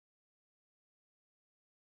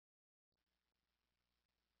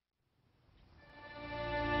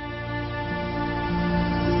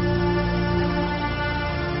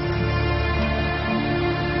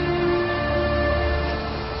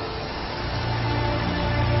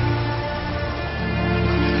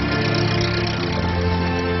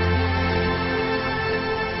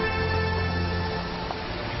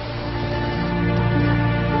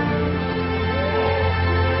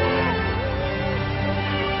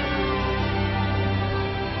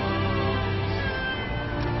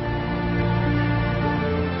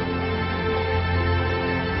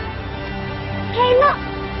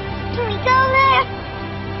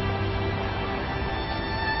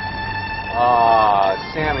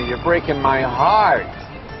Sammy, you're breaking my heart.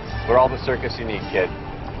 We're all the circus you need, kid.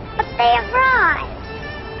 But they arrived.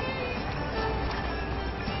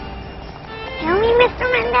 Tell me, Mr.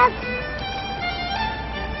 Mendez.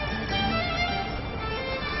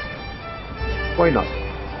 Why not?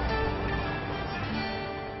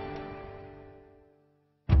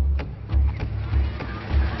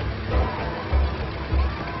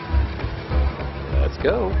 Let's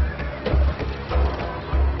go.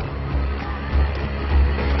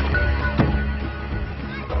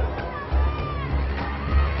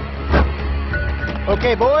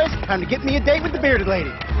 Okay, boys, time to get me a date with the bearded lady.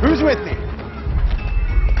 Who's with me?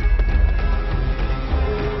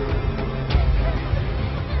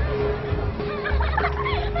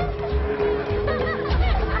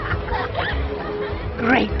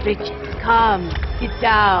 Great bitches, come, sit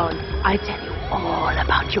down. I tell you all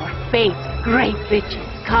about your fate. Great bitches,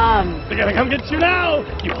 come. We're gonna come get you now.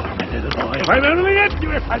 You are my little boy. I'm only get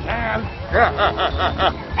you if I can.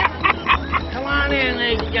 Come on in,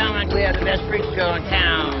 ladies and gentlemen. We have the best freak show in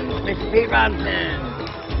town. Mr. Pete Robinson.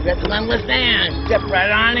 You got the Limbless Band. Step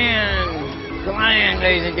right on in. Come on in,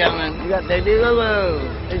 ladies and gentlemen. You got Baby Lulu.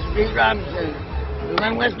 Mr. Pete Robinson. The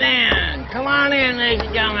Limbless Band. Come on in, ladies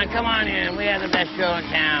and gentlemen. Come on in. We have the best show in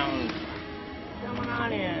town. Come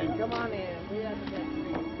on in. Come on in. We have the best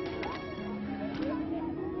freak.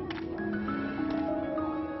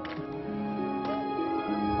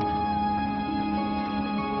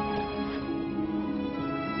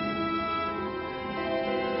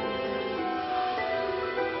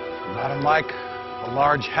 Not unlike a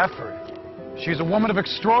large heifer, she's a woman of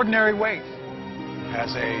extraordinary weight,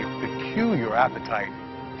 has a peculiar appetite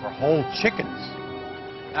for whole chickens.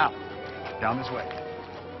 Now, down this way.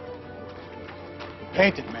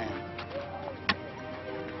 Painted man,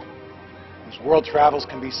 whose world travels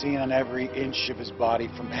can be seen on every inch of his body,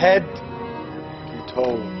 from head to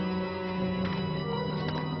toe.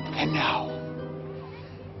 And now,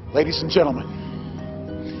 ladies and gentlemen,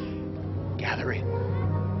 gather in.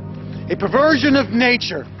 A perversion of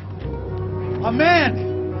nature. A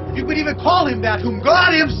man, if you could even call him that, whom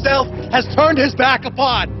God himself has turned his back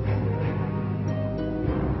upon.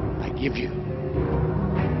 I give you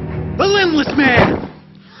the limbless man.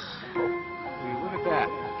 Look at that.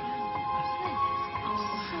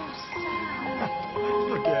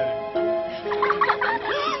 Look at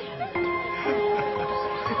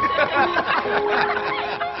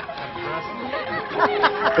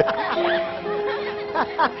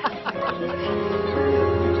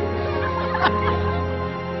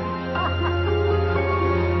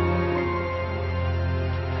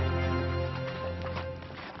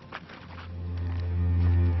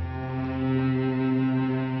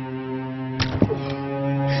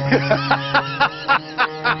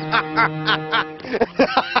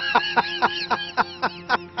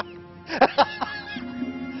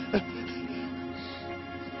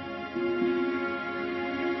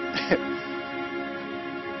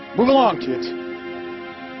Move along, kids.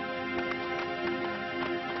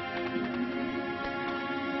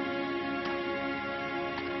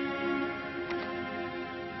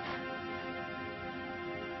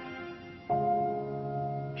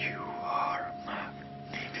 You are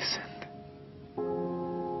magnificent.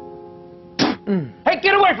 Hey,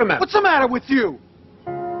 get away from him! What's the matter with you?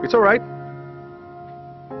 It's all right.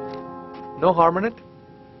 No harm in it.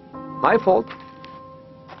 My fault.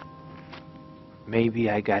 Maybe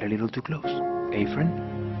I got a little too close. Eh, friend?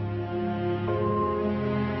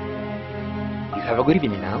 You have a good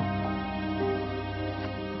evening now.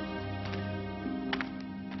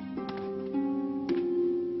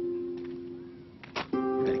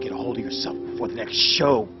 You better get a hold of yourself before the next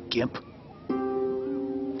show, gimp.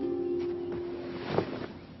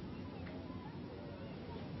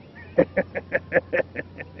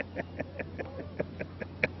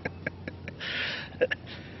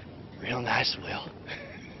 Real nice, Will.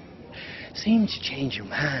 Seems you changed your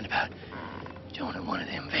mind about joining one of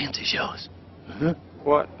them fancy shows. Huh?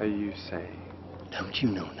 What are you saying? Don't you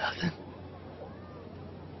know nothing?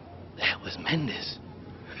 That was Mendes.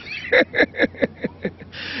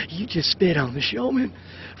 You just spit on the showman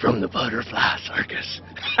from the Butterfly Circus.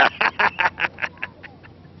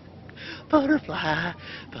 Butterfly,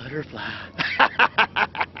 butterfly.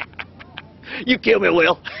 You kill me,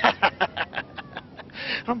 Will.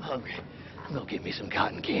 I'm hungry. I'm gonna get me some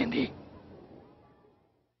cotton candy.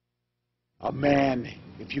 A man,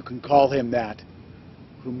 if you can call him that,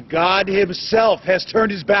 whom God himself has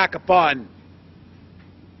turned his back upon.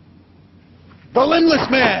 The limbless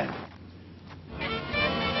man!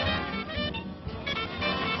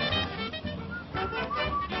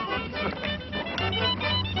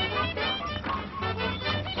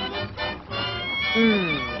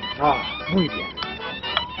 Muy bien.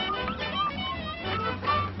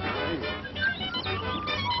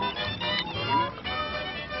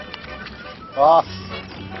 Boss.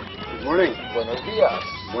 Good morning. Buenos dias.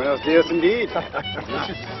 Buenos dias indeed.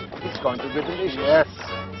 It's going to be delicious. Yes.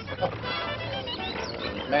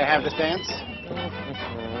 May I have this dance?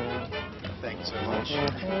 Thank you so much.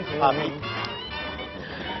 Poppy.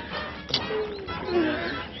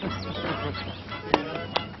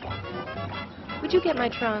 Would you get my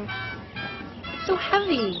trunk? It's so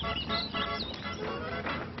heavy.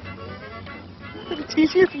 But it's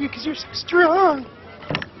easier for you because you're so strong.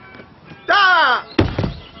 Ah!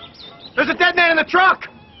 There's a dead man in the truck!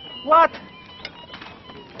 What?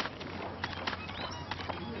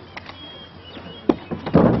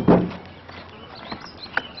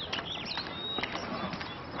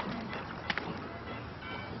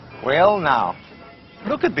 Well, now,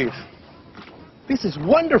 Look at this. This is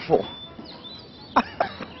wonderful.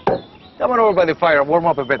 come on over by the fire. Warm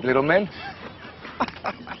up a bit, little man.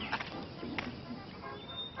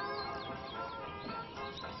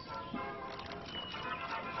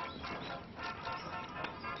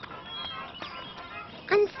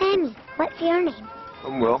 I'm Sammy. What's your name?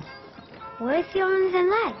 I'm Will. Where's your arms and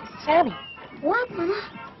legs? Sammy. What, Mama?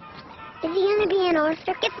 Is he gonna be in our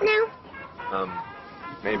circus now?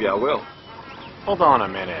 Maybe I will. Hold on a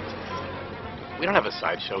minute. We don't have a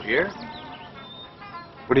sideshow here.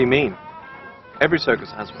 What do you mean? Every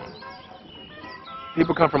circus has one.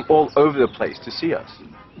 People come from all over the place to see us.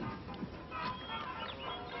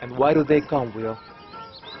 And why do they come, Will?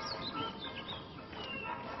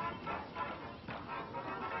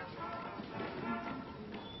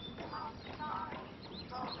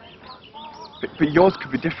 But yours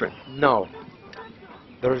could be different. No.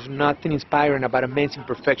 There's nothing inspiring about amazing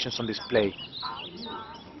perfections on display.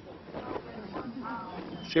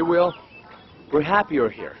 See, Will, we're happy you're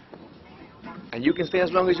here. And you can stay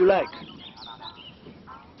as long as you like.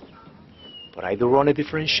 But I do run a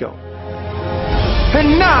different show.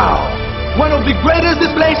 And now, one of the greatest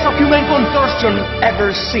displays of human contortion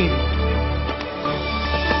ever seen.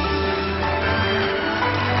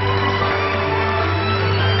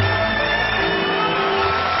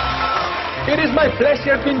 It is my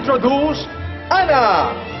pleasure to introduce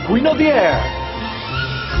Anna, Queen of the Air.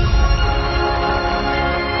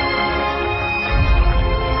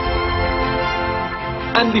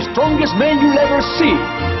 And the strongest man you'll ever see.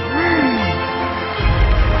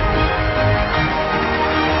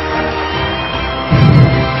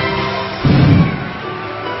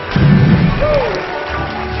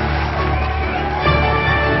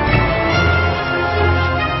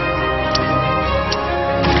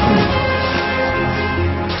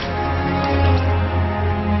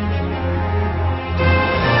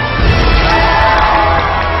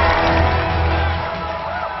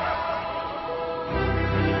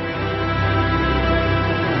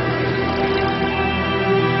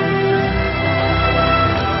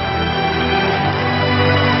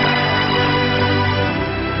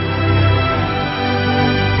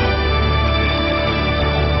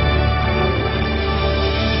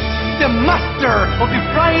 Of the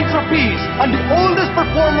flying trapeze and the oldest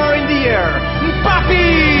performer in the air, Papi!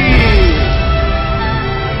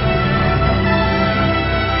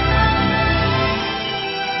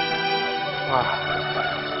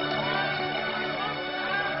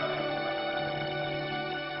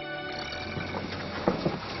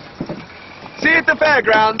 See you at the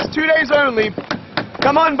fairgrounds, 2 days only.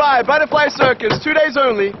 Come on by, Butterfly Circus, 2 days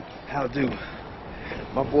only. How do?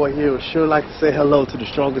 My boy here would sure like to say hello to the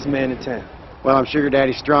strongest man in town. Well, I'm sure your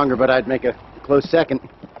daddy's stronger, but I'd make a close second.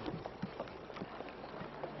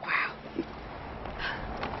 Wow.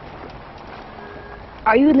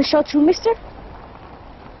 Are you in the show too, mister?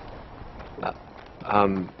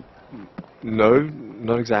 No,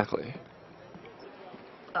 not exactly.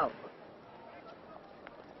 Oh.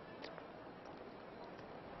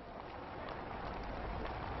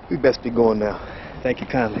 We best be going now. Thank you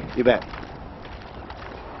kindly. You bet.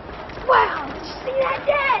 Wow, did you see that,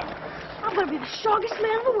 Dad? I'm gonna be the strongest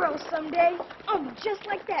man in the world someday. I'll be just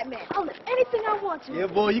like that man. I'll lift anything I want to. Yeah,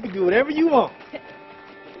 boy, you can do whatever you want.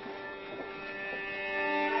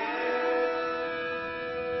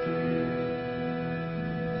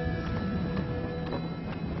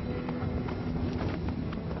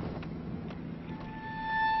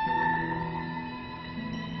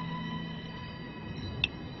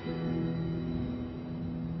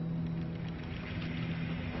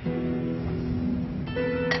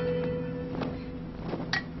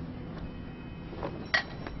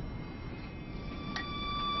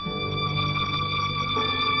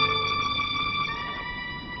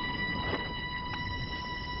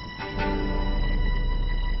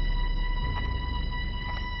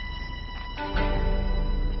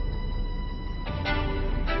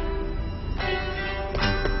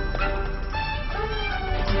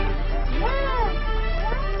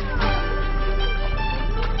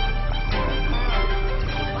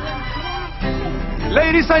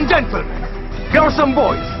 Ladies and gentlemen, girls and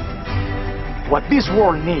boys, what this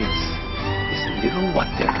world needs is a little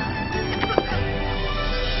water.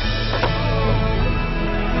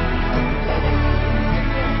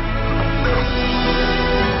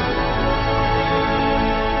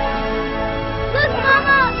 Look,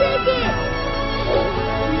 Mama, I'll take it.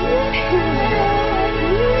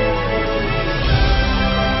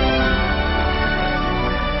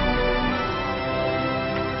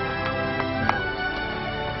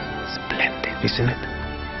 Splendid, isn't it?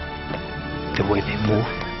 The way they move,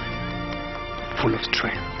 full of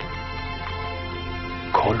strength,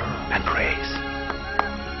 color and grace.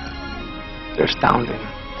 They're astounding.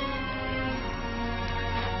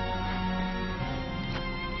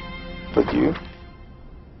 But you,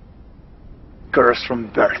 cursed from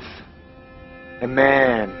birth, a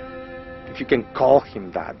man, if you can call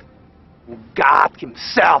him that, who God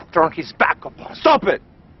himself turned his back upon. Stop it!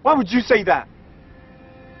 Why would you say that?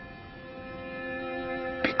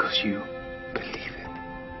 Because you believe it.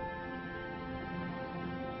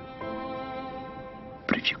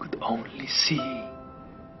 But if you could only see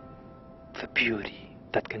the beauty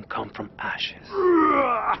that can come from ashes. Wait!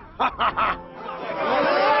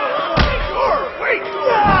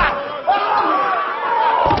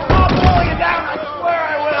 I'll blow you down, I swear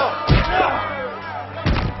I will!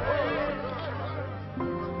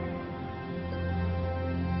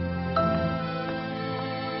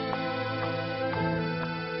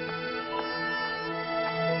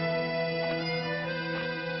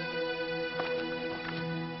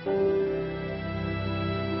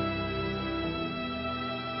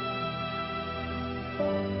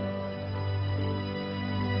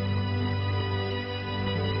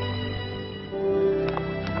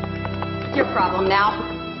 Your problem now.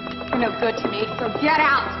 You're no good to me, so get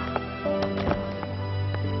out.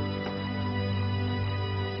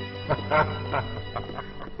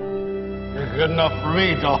 You're good enough for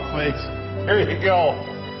me, Dollface. Here you go.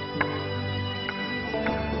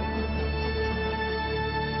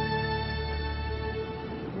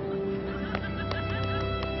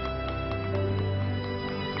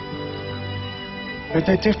 You're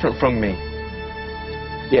that different from me.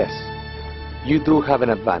 Yes, you do have an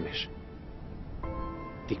advantage.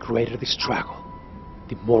 The greater the struggle,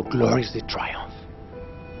 the more glorious the triumph.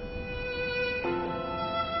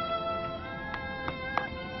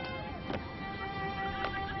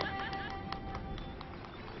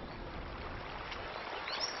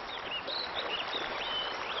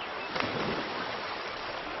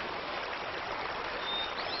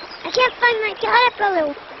 I can't find my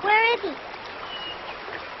caterpillar. Where is he?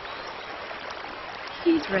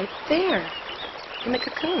 He's right there, in the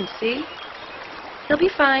cocoon, see? He'll be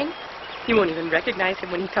fine. You won't even recognize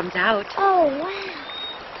him when he comes out. Oh, wow.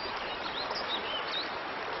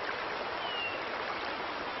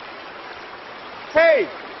 Hey!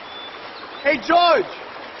 Hey, George!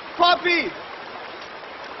 Poppy!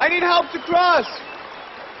 I need help to cross!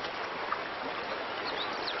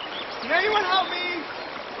 Can anyone help me?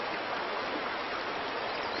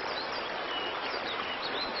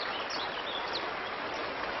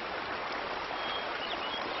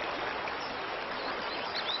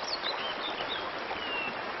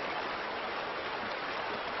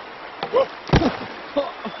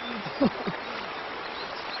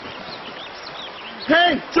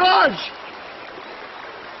 Hey, George!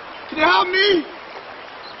 Can you help me?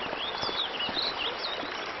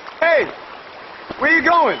 Hey, where you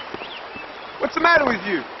going? What's the matter with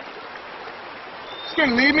you? Just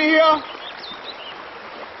gonna leave me here?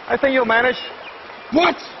 I think you'll manage.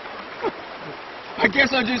 What? I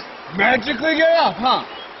guess I'll just magically get up, huh?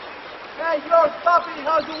 Hey, George, Puppy,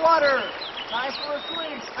 how's the water? Nice for a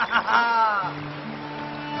swing.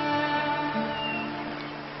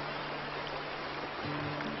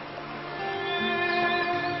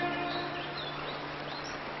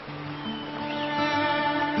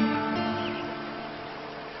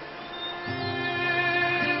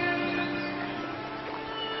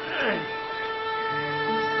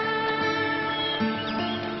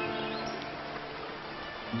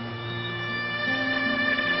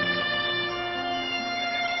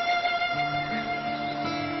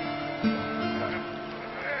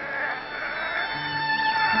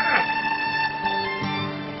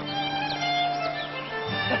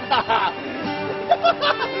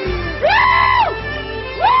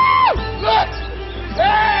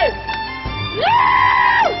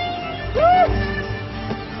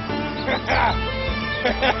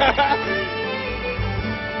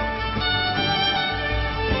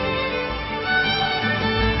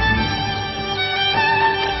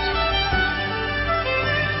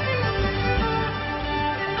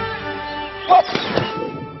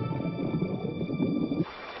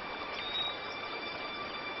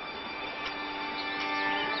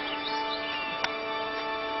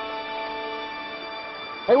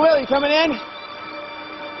 Hey, Will, you coming in?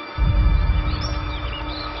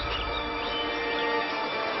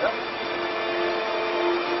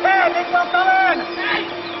 Hey, Nick, Will, come in!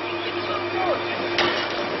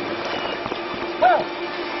 Will!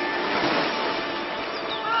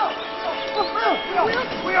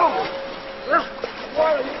 Will!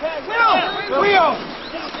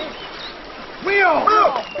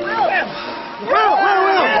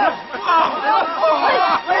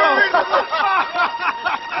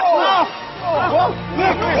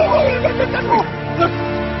 Look,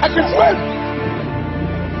 I can swim!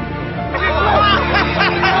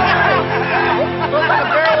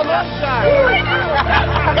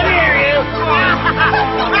 Come here, you!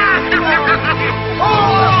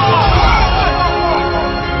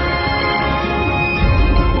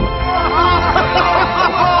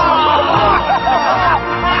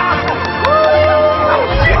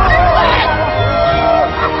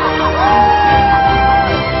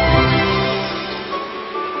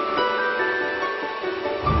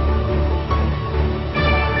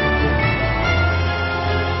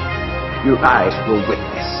 Your eyes will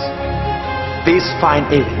witness this fine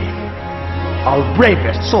evening. I'll break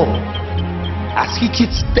her soul as he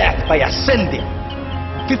cheats death by ascending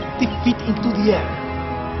 50 feet into the air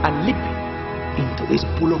and leaping into this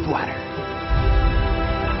pool of water.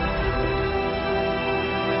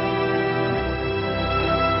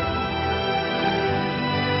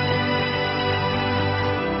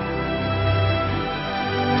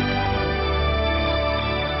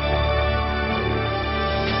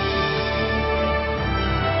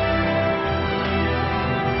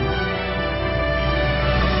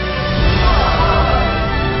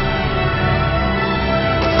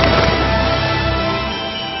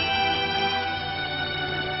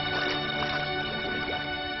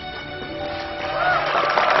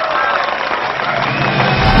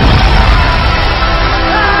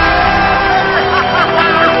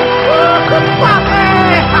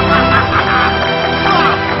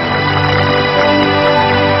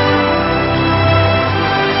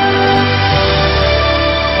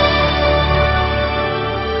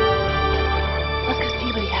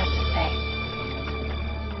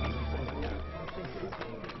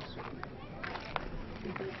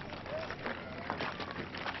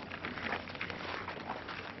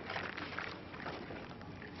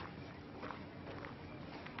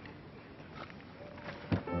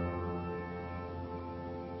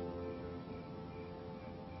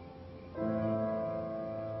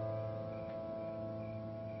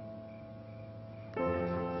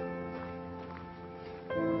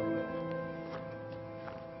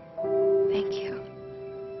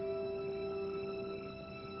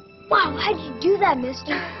 Wow, how'd you do that,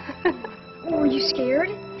 mister? Were you scared?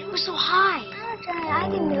 It was so high. I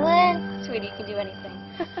can do it. Sweetie, you can do anything.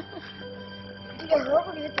 Did it hurt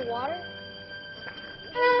when you hit the water?